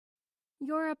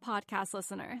You're a podcast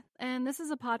listener, and this is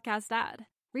a podcast ad.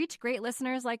 Reach great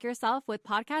listeners like yourself with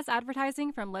podcast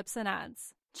advertising from Libsyn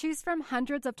Ads. Choose from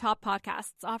hundreds of top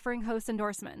podcasts offering host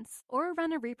endorsements, or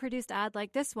run a reproduced ad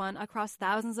like this one across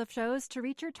thousands of shows to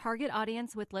reach your target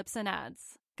audience with Libsyn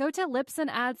Ads. Go to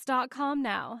libsynads.com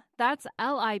now. That's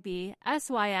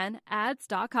LIBSYN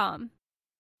ads.com.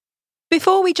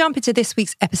 Before we jump into this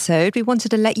week's episode, we wanted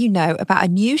to let you know about a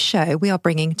new show we are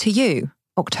bringing to you.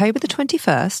 October the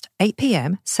 21st, 8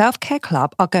 p.m, Self-Care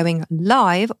Club are going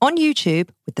live on YouTube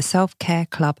with the Self-Care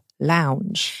Club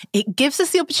Lounge. It gives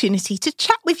us the opportunity to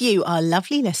chat with you, our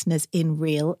lovely listeners, in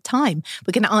real time.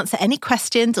 We're going to answer any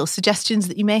questions or suggestions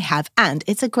that you may have, and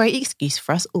it's a great excuse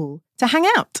for us all to hang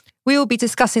out. We will be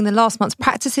discussing the last month's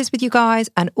practices with you guys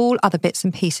and all other bits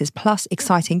and pieces, plus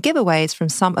exciting giveaways from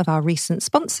some of our recent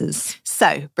sponsors.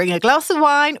 So bring a glass of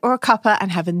wine or a cuppa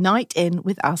and have a night in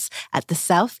with us at the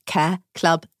Self-Care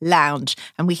Club Lounge,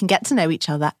 and we can get to know each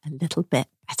other a little bit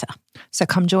better. So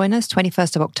come join us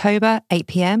 21st of October, 8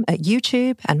 p.m. at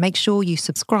YouTube, and make sure you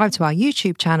subscribe to our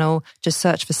YouTube channel. Just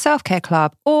search for Self-Care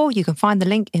Club, or you can find the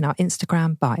link in our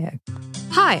Instagram bio.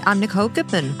 Hi, I'm Nicole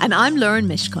Goodman. And I'm Lauren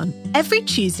Mishcon. Every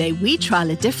Tuesday, we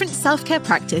trial a different self-care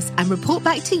practice and report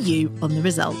back to you on the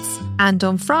results. And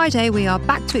on Friday, we are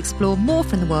back to explore more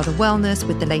from the world of wellness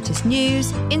with the latest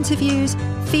news, interviews,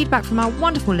 feedback from our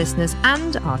wonderful listeners,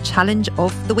 and our challenge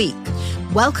of the week.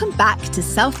 Welcome back to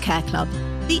Self-Care Club,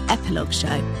 the Epilogue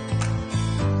Show.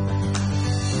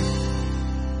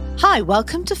 Hi,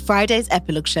 welcome to Friday's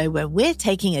Epilogue Show, where we're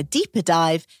taking a deeper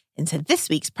dive into this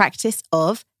week's practice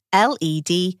of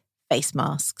LED face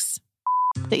masks.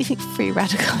 Don't you think Free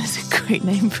Radical is a great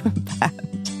name for a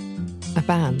band? A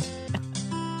band?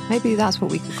 Maybe that's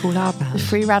what we could call our band. The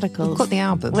Free Radicals. We've got the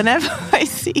album. Whenever I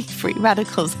see Free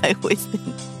Radicals, I always think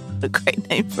a great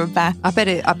name for a band. I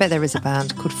bet there is a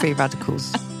band called Free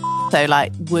Radicals. So,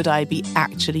 would I be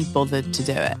actually bothered to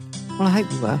do it? Well, I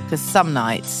hope you were. Because some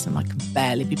nights I can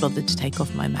barely be bothered to take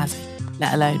off my mazzy,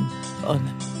 let alone put on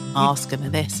a mask and a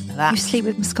this and a that. You sleep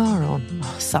with mascara on?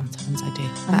 Oh, sometimes I do.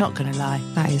 I'm not going to lie.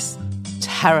 That is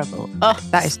terrible. Oh,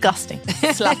 that is disgusting.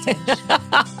 Sluttish.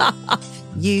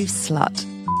 You slut.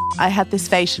 I had this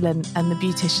facial and the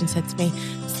beautician said to me,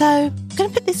 so I'm going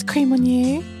to put this cream on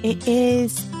you. It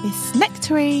is this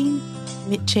nectarine,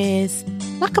 which is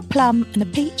like a plum and a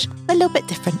peach, a little bit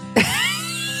different.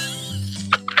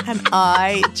 And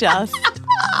I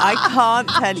can't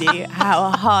tell you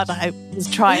how hard I was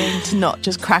trying to not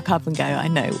just crack up and go, I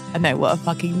know what a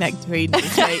fucking nectarine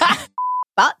is.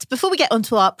 But before we get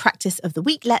onto our practice of the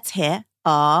week, let's hear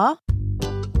our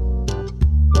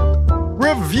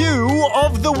Review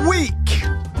of the Week.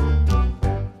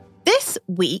 This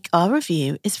week, our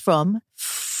review is from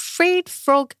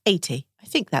Freedfrog80. I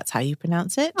think that's how you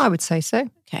pronounce it. I would say so.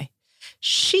 Okay.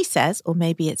 She says, or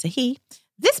maybe it's a he,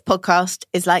 this podcast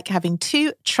is like having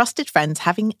two trusted friends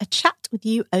having a chat with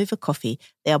you over coffee.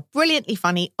 They are brilliantly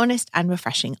funny, honest, and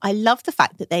refreshing. I love the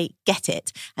fact that they get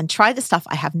it and try the stuff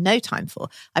I have no time for.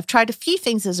 I've tried a few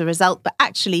things as a result, but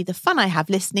actually the fun I have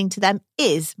listening to them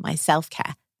is my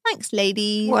self-care. Thanks,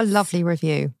 ladies. What a lovely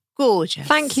review. Gorgeous.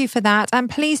 Thank you for that. And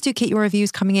please do keep your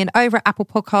reviews coming in over at Apple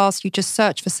Podcasts. You just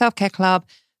search for Self-Care Club,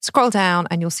 scroll down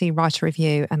and you'll see write a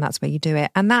review, and that's where you do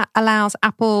it. And that allows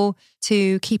Apple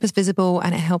to keep us visible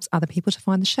and it helps other people to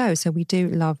find the show. So we do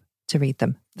love to read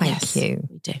them. Thank you.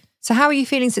 We do. So how are you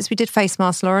feeling since we did face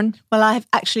masks, Lauren? Well, I've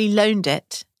actually loaned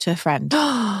it to a friend.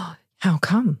 How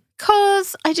come?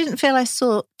 Because I didn't feel I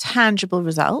saw tangible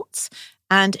results.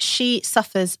 And she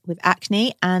suffers with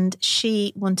acne and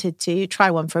she wanted to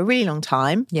try one for a really long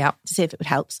time to see if it would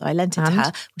help. So I lent it to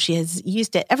her. She has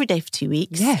used it every day for 2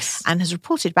 weeks and has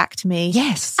reported back to me,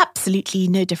 absolutely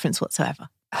no difference whatsoever.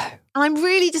 Oh. And I'm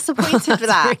really disappointed for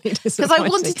that because I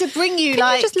wanted to bring you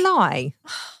Can you just lie?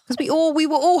 Because we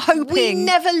were all hoping. We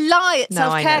never lie at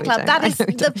Self-Care Club. That is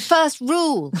the first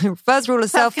rule. First rule of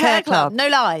Self-Care Club. No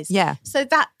lies. Yeah. So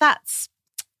that's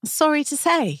sorry to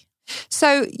say.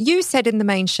 So you said in the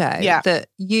main show that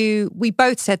we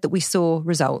both said that we saw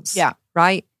results. Yeah.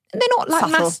 Right? And they're not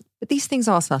like massive, but these things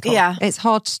are subtle. Yeah. It's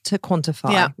hard to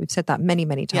quantify. Yeah. We've said that many,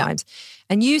 many times. Yeah.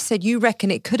 And you said you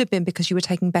reckon it could have been because you were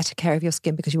taking better care of your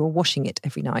skin because you were washing it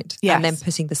every night and then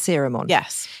putting the serum on.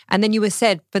 Yes. And then you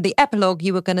said for the epilogue,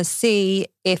 you were going to see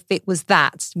if it was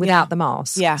that without the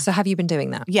mask. Yeah. So have you been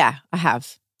doing that? Yeah, I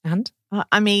have. And?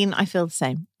 I mean, I feel the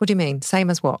same. What do you mean? Same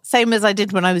as what? Same as I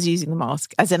did when I was using the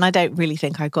mask. As in, I don't really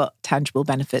think I got tangible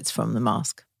benefits from the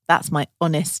mask. That's my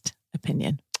honest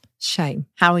opinion. Shame.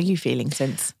 How are you feeling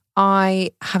since?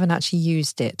 I haven't actually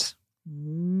used it.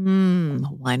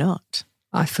 Why not?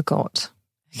 I forgot.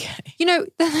 Okay. You know,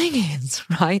 the thing is,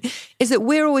 right, is that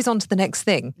we're always on to the next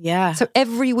thing. Yeah. So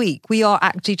every week we are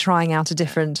actually trying out a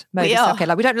different mode of self-care.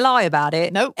 Like we don't lie about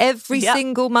it. Nope. Every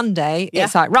single Monday,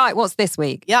 it's like, right, what's this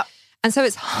week? Yep. And so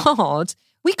it's hard.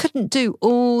 We couldn't do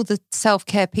all the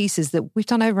self-care pieces that we've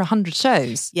done over 100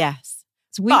 shows. Yes.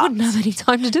 So we wouldn't have any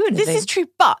time to do anything. This is true,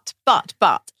 but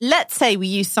let's say we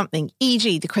use something,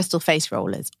 e.g. the crystal face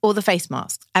rollers or the face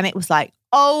masks, and it was like,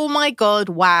 oh my God,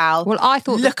 wow. Well, I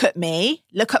thought... Look at me.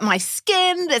 Look at my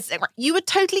skin. You would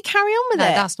totally carry on with it.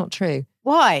 No, that's not true.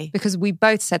 Why? Because we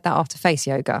both said that after face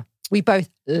yoga. We both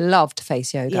loved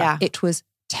face yoga. Yeah. It was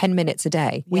 10 minutes a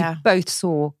day. We both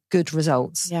saw good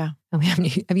results. Yeah. And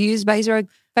have you used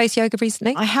face yoga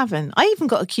recently? I haven't. I even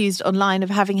got accused online of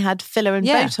having had filler and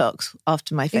Botox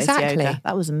after my face yoga.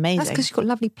 That was amazing. That's because you've got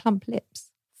lovely plump lips.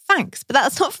 Thanks. But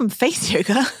that's not from face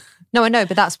yoga. No, I know,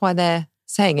 but that's why they're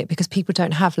saying it, because people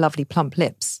don't have lovely plump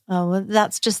lips. Oh, well,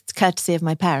 that's just courtesy of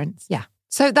my parents. Yeah.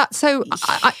 So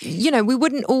we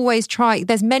wouldn't always try.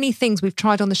 There's many things we've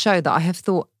tried on the show that I have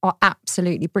thought are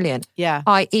absolutely brilliant. Yeah.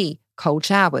 i.e. cold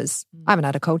showers. I haven't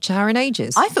had a cold shower in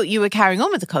ages. I thought you were carrying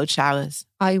on with the cold showers.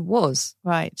 I was.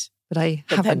 Right. But I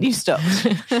haven't. Then you stopped.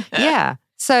 Yeah.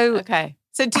 So okay.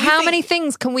 So how many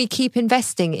things can we keep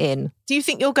investing in? Do you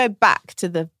think you'll go back to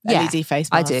the LED face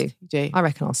mask? I do. You do? I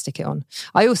reckon I'll stick it on.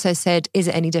 I also said, is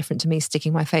it any different to me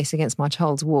sticking my face against my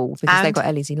child's wall because they got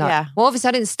LED light? Yeah. Well, obviously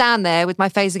I didn't stand there with my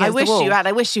face against the wall.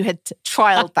 I wish you had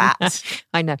trialled that.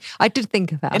 I know. I did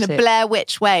think about it. In a Blair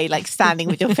Witch way, like standing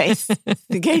with your face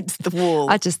against the wall.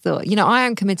 I just thought, I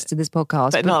am committed to this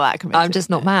podcast. But not that committed. I'm just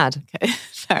not mad. Okay,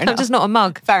 fair enough. I'm just not a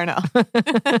mug. Fair enough.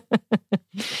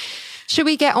 Should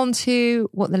we get on to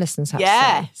what the listeners have to say?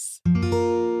 Yes.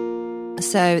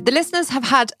 So the listeners have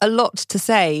had a lot to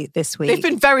say this week. They've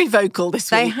been very vocal this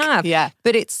week. They have. Yeah.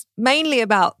 But it's mainly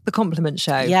about the compliment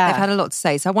show. Yeah. They've had a lot to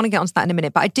say. So I want to get onto that in a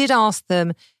minute. But I did ask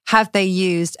them, have they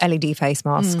used LED face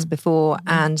masks before?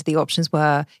 And the options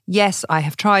were, yes, I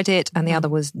have tried it. And the other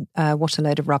was, what a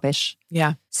load of rubbish.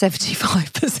 Yeah.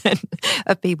 75%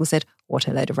 of people said, what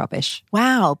a load of rubbish.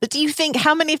 Wow. But do you think,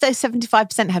 how many of those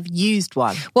 75% have used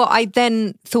one? Well, I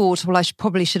then thought, well, I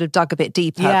probably should have dug a bit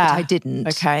deeper, but I didn't.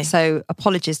 Okay. So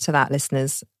apologies to that,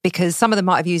 listeners, because some of them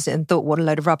might have used it and thought, what a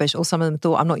load of rubbish. Or some of them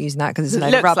thought, I'm not using that because it's a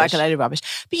load of rubbish. It looks like a load of rubbish.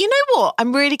 But you know what?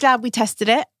 I'm really glad we tested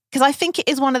it, because I think it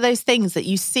is one of those things that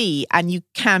you see and you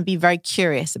can be very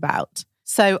curious about.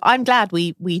 So I'm glad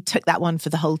we took that one for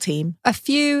the whole team. A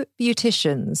few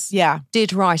beauticians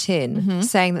did write in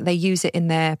saying that they use it in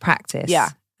their practice. Yeah.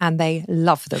 And they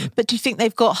love them. But do you think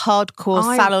they've got hardcore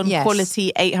salon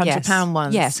quality £800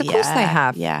 ones? Yes, of course they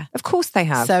have. Yeah. Of course they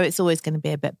have. So it's always going to be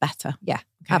a bit better. Yeah.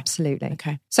 Okay. Absolutely.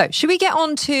 Okay. So should we get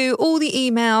on to all the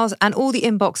emails and all the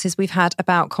inboxes we've had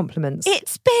about compliments?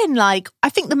 It's been I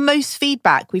think the most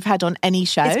feedback we've had on any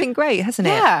show. It's been great, hasn't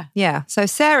it? Yeah. Yeah. So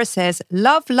Sarah says,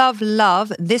 love, love,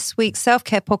 love this week's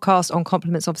self-care podcast on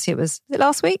compliments. Obviously was it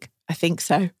last week? I think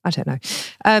so. I don't know.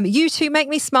 You two make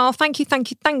me smile. Thank you,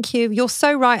 thank you, thank you. You're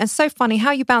so right and so funny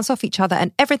how you bounce off each other,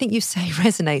 and everything you say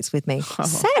resonates with me. Oh.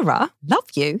 Sarah, love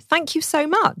you. Thank you so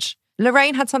much.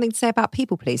 Lorraine had something to say about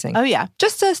people pleasing. Oh, yeah.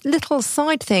 Just a little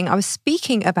side thing I was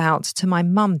speaking about to my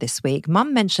mum this week.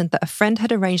 Mum mentioned that a friend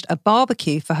had arranged a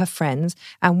barbecue for her friends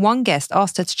and one guest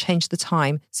asked her to change the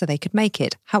time so they could make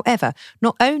it. However,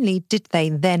 not only did they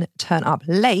then turn up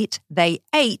late, they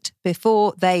ate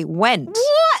before they went.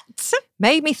 What?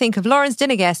 Made me think of Lauren's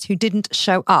dinner guest who didn't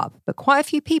show up. But quite a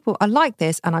few people are like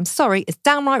this, and I'm sorry, it's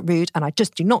downright rude and I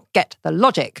just do not get the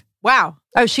logic. Wow.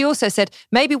 Oh, she also said,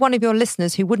 maybe one of your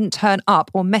listeners who wouldn't turn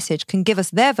up or message can give us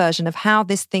their version of how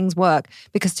these things work,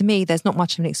 because to me, there's not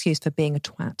much of an excuse for being a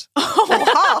twat. Oh,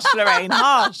 harsh, Lorraine,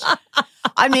 harsh.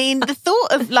 I mean, the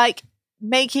thought of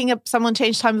making someone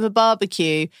change time of a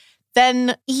barbecue,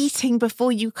 then eating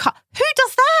before you cut. Who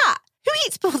does that? Who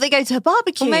eats before they go to a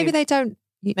barbecue? Well, maybe they don't.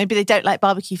 Maybe they don't like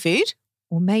barbecue food.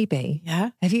 Or maybe. Yeah.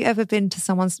 Have you ever been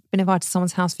invited to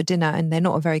someone's house for dinner and they're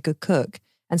not a very good cook?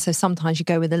 And so sometimes you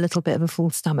go with a little bit of a full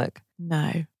stomach.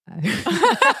 No.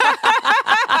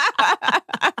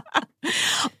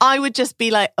 I would just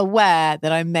be aware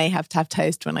that I may have to have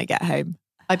toast when I get home.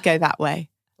 I'd go that way.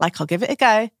 I'll give it a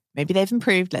go. Maybe they've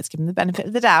improved. Let's give them the benefit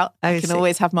of the doubt. I can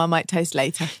always have Marmite toast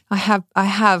later. I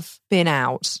have been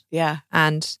out. Yeah.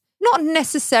 And not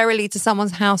necessarily to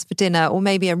someone's house for dinner, or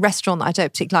maybe a restaurant that I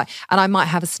don't particularly like, and I might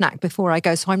have a snack before I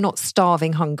go, so I'm not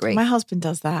starving hungry. My husband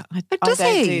does that. I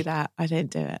don't do that. I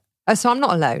don't do it. Oh, so I'm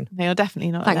not alone. No, you're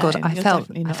definitely not Thank alone.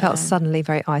 God. I felt suddenly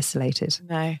very isolated.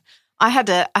 No. I had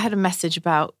a message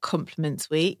about Compliments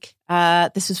Week.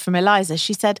 This was from Eliza.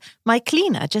 She said, my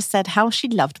cleaner just said how she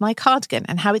loved my cardigan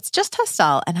and how it's just her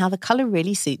style and how the colour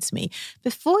really suits me.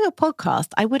 Before your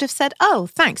podcast, I would have said, oh,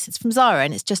 thanks, it's from Zara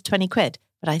and it's just 20 quid.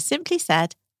 But I simply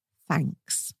said,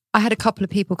 thanks. I had a couple of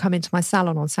people come into my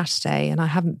salon on Saturday and I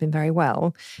haven't been very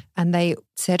well. And they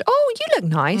said, oh, you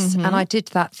look nice. Mm-hmm. And I did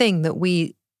that thing that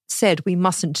we said we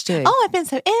mustn't do. Oh, I've been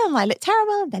so ill. I look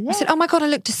terrible. I said, oh my God, I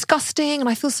look disgusting and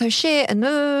I feel so shit. And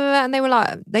they were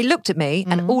like, they looked at me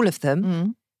and all of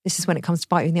them, this is when it comes to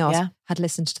bite you in the arse, had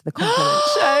listened to the compliment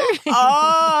show.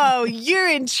 Oh, you're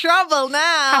in trouble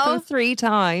now. Happened 3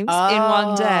 times in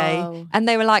one day. And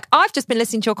they were like, I've just been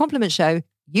listening to your compliment show.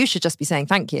 You should just be saying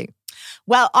thank you.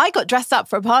 Well, I got dressed up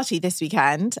for a party this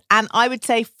weekend and I would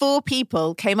say 4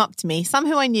 people came up to me, some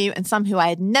who I knew and some who I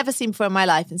had never seen before in my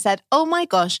life and said, oh my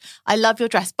gosh, I love your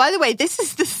dress. By the way, this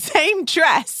is the same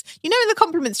dress. You know in the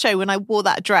compliments show when I wore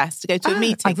that dress to go to a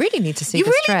meeting? I really need to see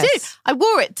this dress. You really do. I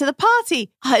wore it to the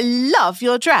party. I love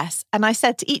your dress. And I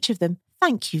said to each of them,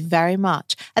 thank you very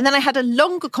much. And then I had a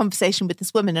longer conversation with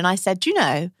this woman and I said, you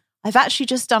know, I've actually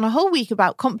just done a whole week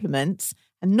about compliments.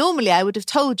 And normally I would have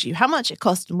told you how much it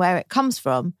cost and where it comes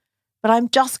from. But I'm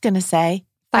just going to say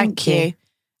thank you.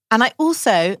 And I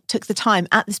also took the time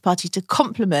at this party to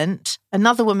compliment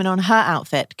another woman on her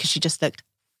outfit because she just looked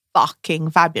fucking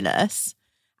fabulous.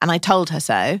 And I told her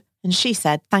so. And she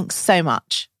said, thanks so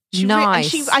much.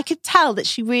 Nice. I could tell that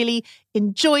she really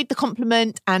enjoyed the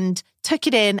compliment and took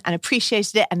it in and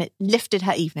appreciated it and it lifted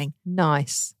her evening.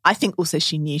 Nice. I think also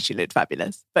she knew she looked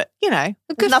fabulous. But, you know,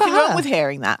 there's nothing wrong with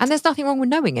hearing that. And there's nothing wrong with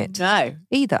knowing it. No.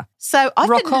 Either. So I've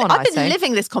been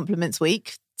living this compliments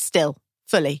week still,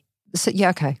 fully. So,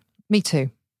 yeah, okay. Me too.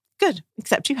 Good.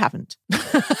 Except you haven't.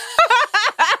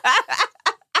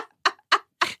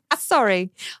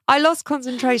 Sorry, I lost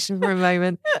concentration for a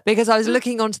moment because I was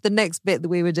looking on to the next bit that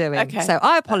we were doing. Okay. So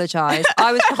I apologise.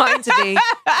 I was trying to be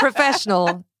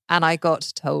professional and I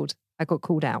got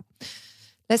called out.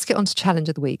 Let's get on to Challenge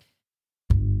of the Week.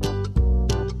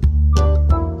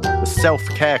 The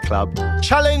Self-Care Club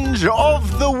Challenge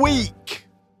of the Week.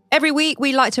 Every week,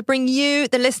 we like to bring you,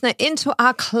 the listener, into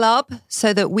our club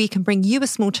so that we can bring you a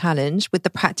small challenge with the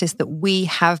practice that we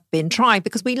have been trying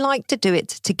because we like to do it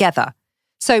together.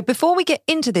 So before we get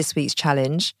into this week's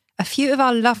challenge, a few of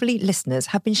our lovely listeners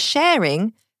have been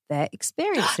sharing their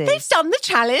experiences. They've done the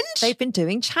challenge? They've been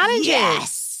doing challenges.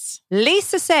 Yes.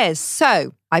 Lisa says,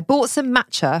 so I bought some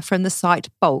matcha from the site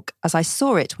Bulk as I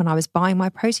saw it when I was buying my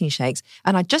protein shakes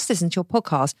and I just listened to your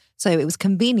podcast, so it was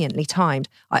conveniently timed.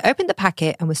 I opened the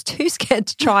packet and was too scared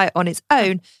to try it on its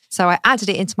own, so I added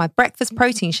it into my breakfast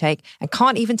protein shake and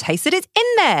can't even taste that it's in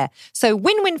there. So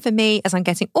win-win for me as I'm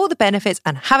getting all the benefits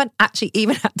and haven't actually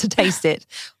even had to taste it.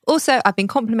 Also, I've been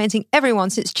complimenting everyone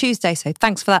since Tuesday, so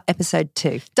thanks for that episode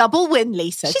too. Double win,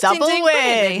 Lisa. She's Double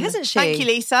win, hasn't she? Thank you,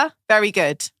 Lisa. Very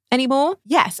good. Any more?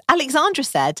 Yes. Alexandra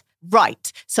said,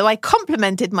 right. So I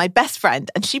complimented my best friend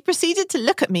and she proceeded to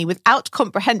look at me without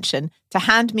comprehension to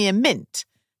hand me a mint.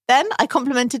 Then I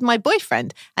complimented my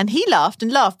boyfriend and he laughed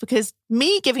and laughed because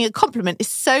me giving a compliment is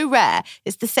so rare.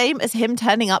 It's the same as him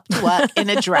turning up to work in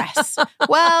a dress.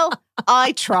 Well,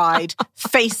 I tried.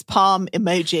 Face palm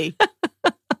emoji.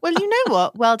 Well, you know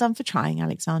what? Well done for trying,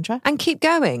 Alexandra. And keep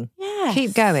going. Yes.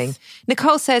 Keep going.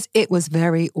 Nicole says, it was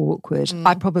very awkward.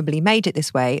 I probably made it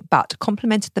this way, but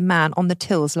complimented the man on the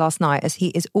tills last night as he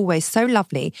is always so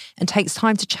lovely and takes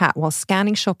time to chat while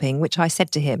scanning shopping, which I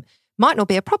said to him, might not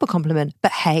be a proper compliment,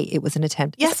 but hey, it was an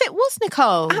attempt. Yes, it was,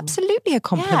 Nicole. Absolutely a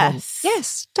compliment.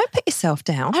 Yes. Don't put yourself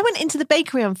down. I went into the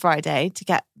bakery on Friday to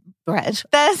get bread.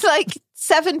 There's like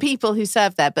 7 people who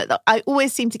serve there, but I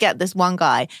always seem to get this one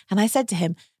guy. And I said to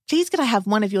him, please could I have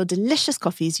one of your delicious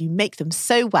coffees? You make them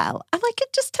so well. And I could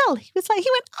just tell. He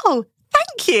went, oh,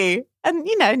 thank you. And,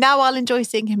 you know, now I'll enjoy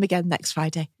seeing him again next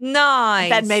Friday.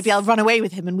 Nice. And then maybe I'll run away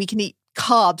with him and we can eat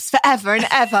carbs forever and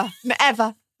ever and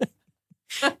ever.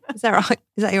 Is that right?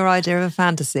 Is that your idea of a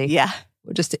fantasy? Yeah.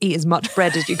 Or just to eat as much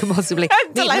bread as you can possibly.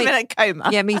 Until I'm in a coma.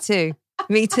 Yeah, me too.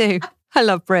 Me too. I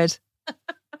love bread. I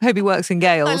hope he works in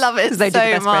Gales. I love it they so do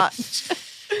the best much.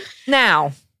 Bread.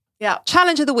 Now,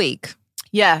 Challenge of the Week.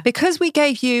 Yeah. Because we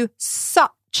gave you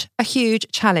such a huge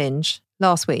challenge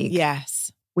last week.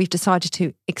 Yes. We've decided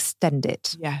to extend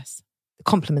it. Yes. The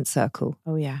compliment circle.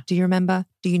 Oh, yeah. Do you remember?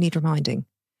 Do you need reminding?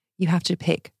 You have to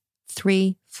pick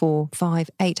 3, 4, 5,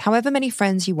 8, however many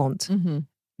friends you want. Mm-hmm.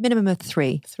 Minimum of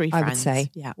 3, 3 I friends, would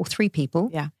say. Yeah. Or 3 people.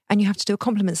 Yeah. And you have to do a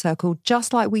compliment circle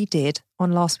just like we did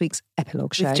on last week's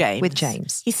epilogue show with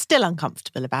James. He's still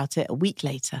uncomfortable about it a week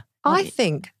later. I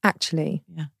think, actually,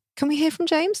 can we hear from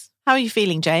James? How are you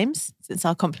feeling, James, since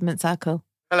our compliment circle?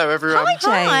 Hello, everyone.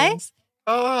 Hi, James.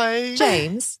 Hi.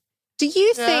 James,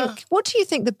 what do you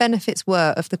think the benefits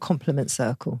were of the compliment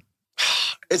circle?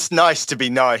 It's nice to be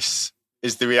nice,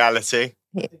 is the reality.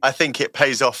 I think it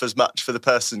pays off as much for the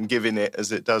person giving it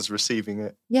as it does receiving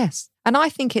it. Yes. And I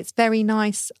think it's very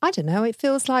nice. I don't know. It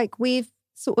feels like we've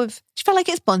sort of... Do you feel like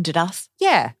it's bonded us?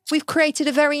 Yeah. We've created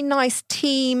a very nice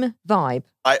team vibe.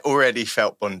 I already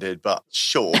felt bonded, but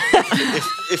sure.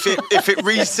 if it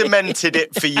re-cemented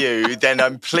it for you, then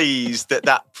I'm pleased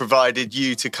that provided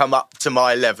you to come up to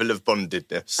my level of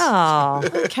bondedness. Oh,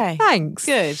 okay. Thanks.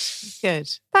 Good.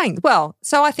 Thanks. Well,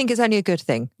 so I think it's only a good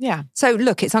thing. Yeah. So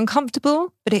look, it's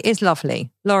uncomfortable, but it is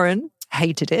lovely. Lauren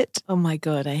hated it. Oh my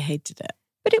God, I hated it.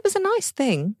 But it was a nice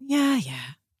thing. Yeah.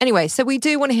 Anyway, so we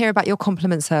do want to hear about your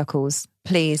compliment circles,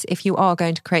 please, if you are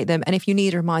going to create them. And if you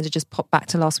need a reminder, just pop back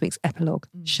to last week's epilogue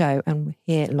show and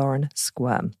hear Lauren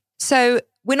squirm. So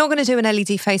we're not going to do an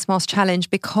LED face mask challenge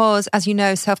because, as you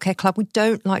know, Self Care Club, we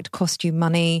don't like to cost you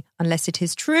money unless it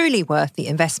is truly worth the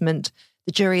investment.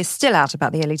 The jury is still out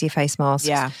about the LED face masks.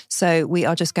 Yeah. So we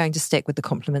are just going to stick with the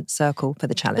compliment circle for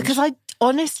the challenge. Because I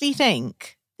honestly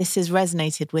think this has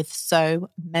resonated with so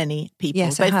many people.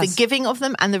 Yes, both the giving of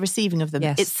them and the receiving of them.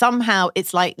 Yes. It's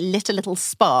like lit a little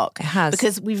spark. It has.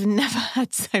 Because we've never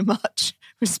had so much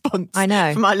response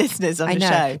from our listeners on the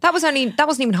show. That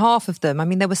wasn't even half of them. I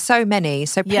mean, there were so many.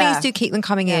 So please do keep them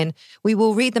coming in. We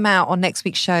will read them out on next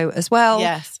week's show as well.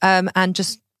 Yes. And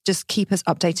just keep us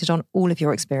updated on all of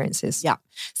your experiences. Yeah.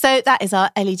 So that is our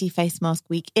LED face mask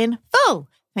week in full.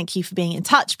 Thank you for being in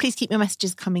touch. Please keep your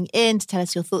messages coming in to tell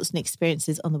us your thoughts and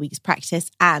experiences on the week's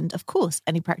practice. And of course,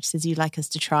 any practices you'd like us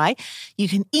to try. You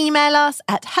can email us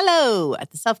at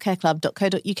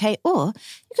hello@theselfcareclub.co.uk or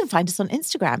you can find us on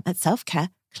Instagram at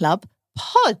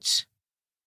selfcareclubpod.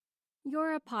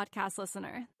 You're a podcast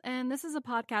listener, and this is a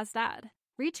podcast ad.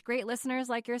 Reach great listeners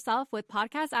like yourself with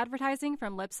podcast advertising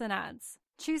from Lips and Ads.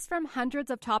 Choose from hundreds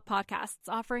of top podcasts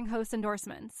offering host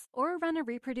endorsements, or run a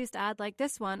reproduced ad like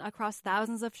this one across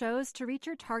thousands of shows to reach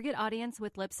your target audience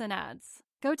with Lips and Ads.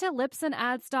 Go to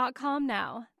lipsandads.com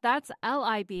now. That's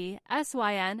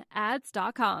LIBSYN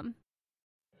ads.com.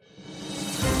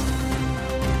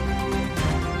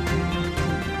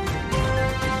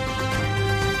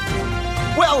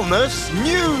 Wellness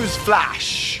News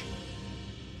Flash.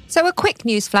 So a quick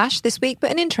news flash this week, but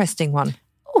an interesting one.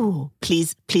 Oh,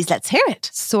 please, let's hear it.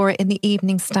 Saw it in the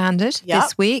Evening Standard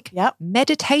this week. Yep.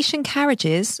 Meditation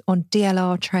carriages on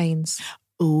DLR trains.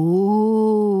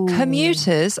 Ooh.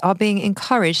 Commuters are being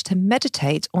encouraged to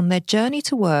meditate on their journey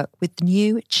to work with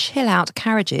new chill-out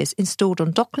carriages installed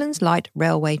on Docklands Light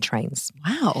Railway trains.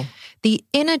 Wow. The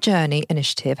Inner Journey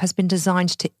initiative has been designed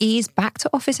to ease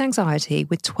back-to-office anxiety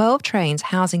with 12 trains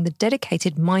housing the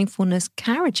dedicated mindfulness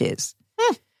carriages.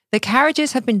 The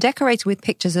carriages have been decorated with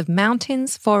pictures of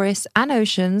mountains, forests and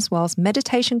oceans, whilst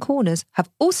meditation corners have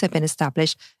also been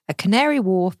established at Canary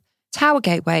Wharf, Tower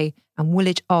Gateway and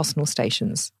Woolwich Arsenal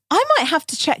stations. I might have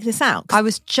to check this out. I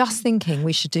was just thinking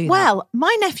we should do that. Well,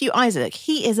 my nephew Isaac,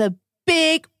 he is a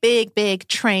big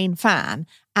train fan.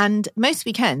 And most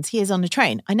weekends he is on a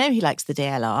train. I know he likes the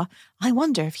DLR. I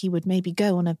wonder if he would maybe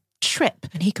go on a trip.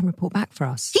 And he can report back for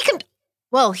us. He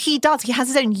does. He has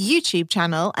his own YouTube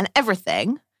channel and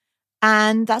everything.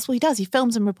 And that's what he does. He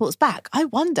films and reports back. I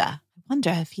wonder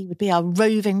if he would be our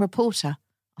roving reporter.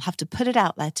 I'll have to put it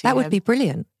out there to That would be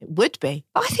brilliant. It would be.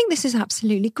 I think this is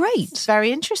absolutely great. It's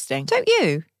very interesting. Don't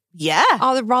you? Yeah.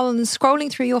 Rather than scrolling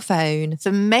through your phone. It's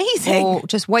amazing. Or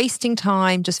just wasting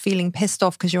time, just feeling pissed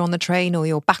off because you're on the train or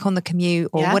you're back on the commute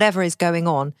or whatever is going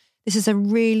on. This is a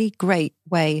really great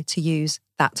way to use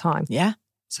that time. Yeah.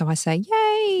 So I say,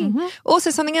 yay. Mm-hmm.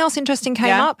 Also, something else interesting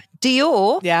came up.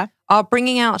 Dior are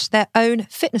bringing out their own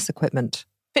fitness equipment.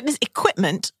 Fitness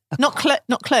equipment? Not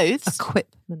clothes?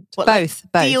 Equipment. What, both.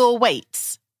 Dior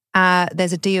weights?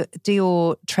 There's a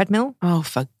Dior treadmill. Oh,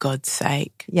 for God's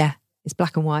sake. Yeah, it's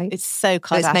black and white. It's so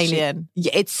Kardashian.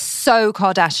 It's so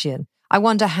Kardashian. I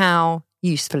wonder how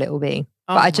useful it will be.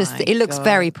 But it looks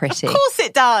very pretty. Of course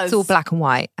it does. It's all black and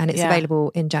white and it's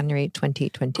available in January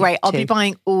 2022. Great, I'll be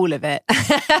buying all of it,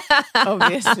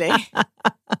 obviously.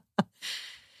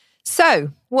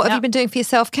 So, what have you been doing for your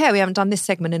self-care? We haven't done this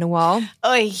segment in a while.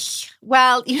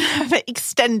 Well, you have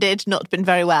extended, not been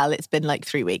very well. It's been like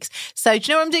 3 weeks. So, do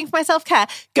you know what I'm doing for my self-care?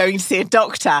 Going to see a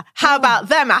doctor. How about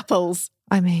them apples?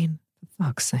 I mean, for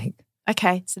fuck's sake.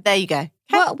 Okay, so there you go.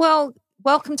 Okay. Well,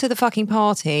 welcome to the fucking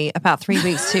party about 3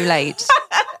 weeks too late.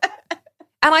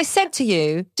 And I said to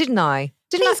you, didn't I?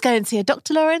 Please go and see a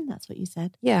doctor, Lauren. That's what you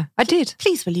said. Yeah, I did.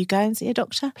 Please, will you go and see a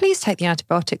doctor? Please take the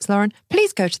antibiotics, Lauren.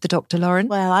 Please go to the doctor, Lauren.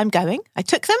 Well, I'm going. I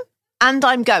took them and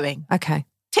I'm going. Okay.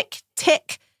 Tick,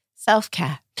 tick.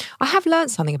 Self-care. I have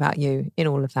learned something about you in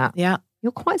all of that. Yeah.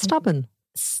 You're quite stubborn.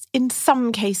 In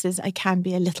some cases, I can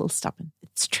be a little stubborn.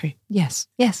 It's true. Yes.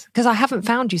 Because I haven't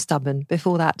found you stubborn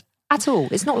before that at all.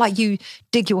 It's not like you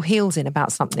dig your heels in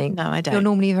about something. No, I don't. You're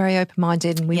normally very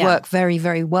open-minded and we work very,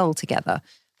 very well together.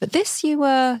 But this, you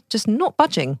were just not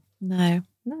budging. No.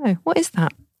 What is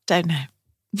that? Don't know.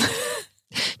 Do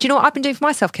you know what I've been doing for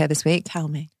my self-care this week? Tell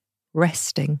me.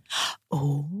 Resting.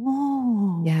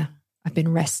 Oh. Yeah. I've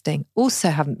been resting. Also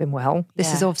haven't been well.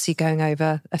 This is obviously going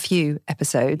over a few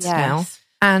episodes now.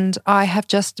 And I have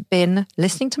just been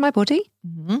listening to my body,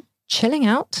 chilling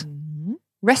out,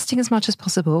 resting as much as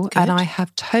possible. Good. And I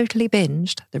have totally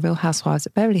binged The Real Housewives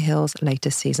of Beverly Hills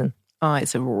latest season. Oh,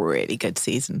 it's a really good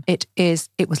season. It is.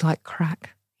 It was like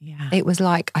crack. Yeah. It was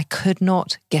like I could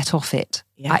not get off it.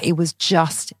 Yeah. It was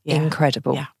just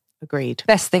incredible. Yeah. Agreed.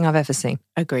 Best thing I've ever seen.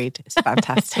 Agreed. It's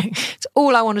fantastic. It's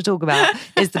all I want to talk about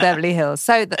is the Beverly Hills.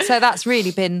 So that's really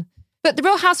been... But The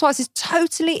Real Housewives is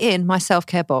totally in my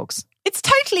self-care box. It's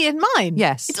totally in mine.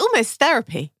 Yes. It's almost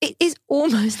therapy. It is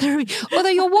almost therapy. Although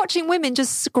you're watching women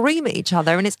just scream at each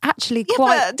other and it's actually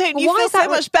quite... But don't you feel so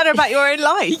much better about your own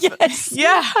life? Yes.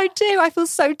 Yeah. I do. I feel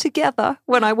so together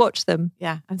when I watch them.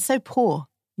 Yeah. And so poor.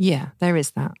 Yeah, there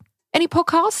is that. Any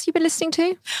podcasts you've been listening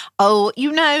to? Oh,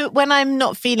 when I'm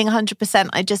not feeling 100%,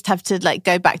 I just have to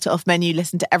go back to Off Menu,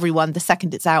 listen to everyone. The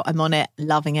second it's out, I'm on it,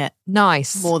 loving it.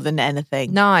 Nice. More than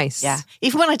anything. Nice. Yeah.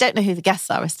 Even when I don't know who the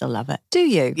guests are, I still love it. Do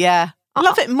you? Yeah. I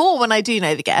love it more when I do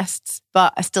know the guests,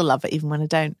 but I still love it even when I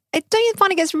don't. Don't you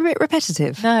find it gets a bit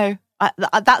repetitive? No.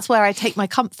 That's where I take my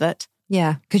comfort.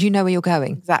 Yeah, because you know where you're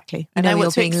going. Exactly. I know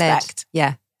what to expect.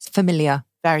 Yeah. It's familiar.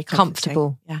 Very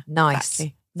comfortable. Yeah. Nice.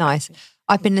 Exactly. Nice.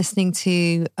 I've been listening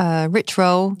to Rich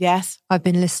Roll. Yes. I've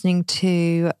been listening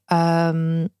to,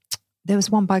 there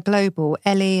was one by Global,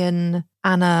 Ellie and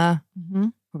Anna. Mm-hmm.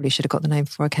 Probably should have got the name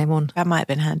before I came on. That might have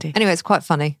been handy. Anyway, it's quite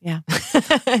funny. Yeah.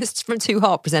 It's from two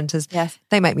Heart presenters. Yes.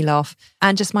 They make me laugh.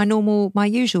 And just my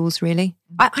usuals, really.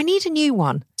 I need a new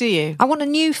one. Do you? I want a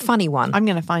new funny one. I'm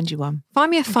going to find you one.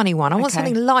 Find me a funny one. I want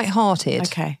something light-hearted.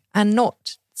 Okay. And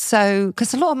not so,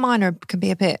 because a lot of mine can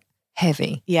be a bit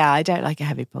heavy. Yeah, I don't like a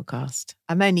heavy podcast.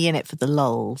 I'm only in it for the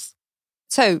lulz.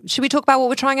 So, should we talk about what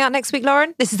we're trying out next week,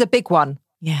 Lauren? This is a big one.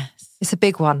 Yes. It's a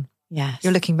big one. Yes.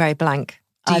 You're looking very blank.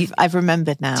 I've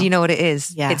remembered now. Do you know what it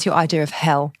is? Yeah. It's your idea of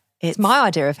hell. It's my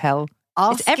idea of hell.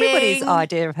 It's everybody's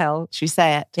idea of hell. Should we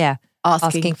say it? Yeah.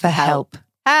 Asking for help.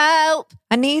 Help!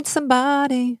 I need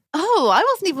somebody. Oh, I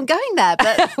wasn't even going there.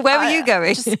 But where were you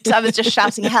going? I was just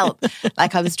shouting help,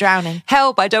 like I was drowning.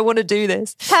 Help! I don't want to do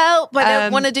this. Help! I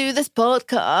don't want to do this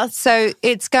podcast. So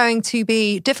it's going to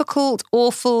be difficult,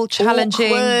 awful,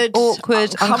 challenging,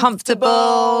 awkward,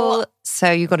 uncomfortable.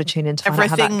 So you've got to tune in to find out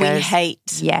how that goes. Everything we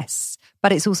hate. Yes.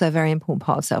 But it's also a very important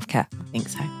part of self-care. I think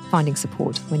so. Finding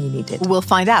support when you need it. We'll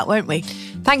find out, won't we?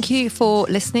 Thank you for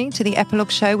listening to the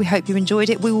Epilogue Show. We hope you enjoyed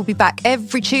it. We will be back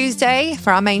every Tuesday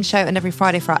for our main show and every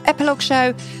Friday for our Epilogue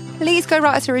Show. Please go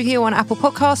write us a review on Apple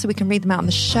Podcasts so we can read them out on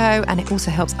the show, and it also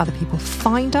helps other people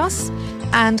find us.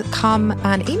 And come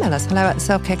and email us,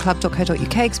 hello@selfcareclub.co.uk,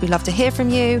 because we'd love to hear from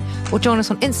you, or join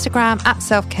us on Instagram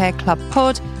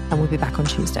 @selfcareclubpod, and we'll be back on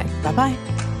Tuesday. Bye-bye.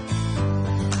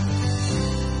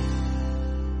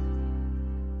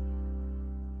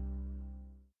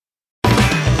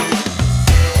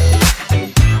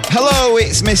 Hello,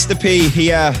 it's Mr. P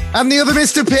here. And the other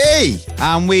Mr. P.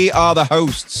 And we are the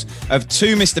hosts of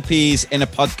Two Mr. P's in a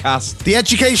Podcast. The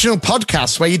educational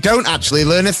podcast where you don't actually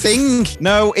learn a thing.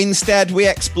 No, instead we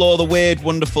explore the weird,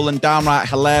 wonderful and downright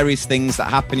hilarious things that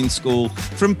happen in school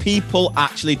from people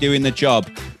actually doing the job.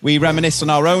 We reminisce on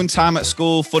our own time at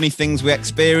school, funny things we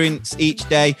experience each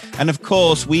day. And of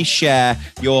course, we share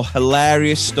your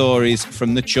hilarious stories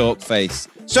from the chalk face.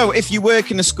 So if you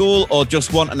work in a school or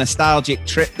just want a nostalgic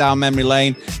trip down memory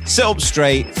lane, sit up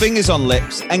straight, fingers on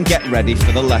lips, and get ready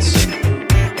for the lesson.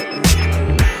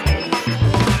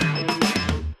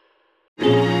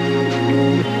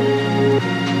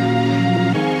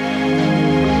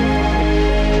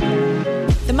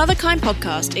 The Motherkind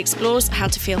podcast explores how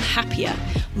to feel happier,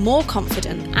 more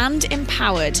confident and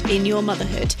empowered in your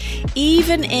motherhood,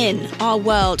 even in our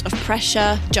world of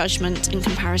pressure, judgment and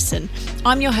comparison.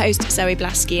 I'm your host, Zoe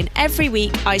Blaskey, and every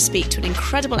week I speak to an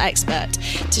incredible expert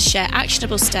to share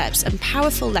actionable steps and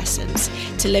powerful lessons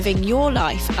to living your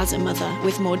life as a mother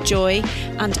with more joy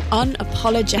and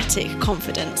unapologetic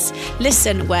confidence.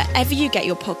 Listen wherever you get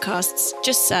your podcasts,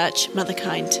 just search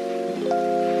Motherkind.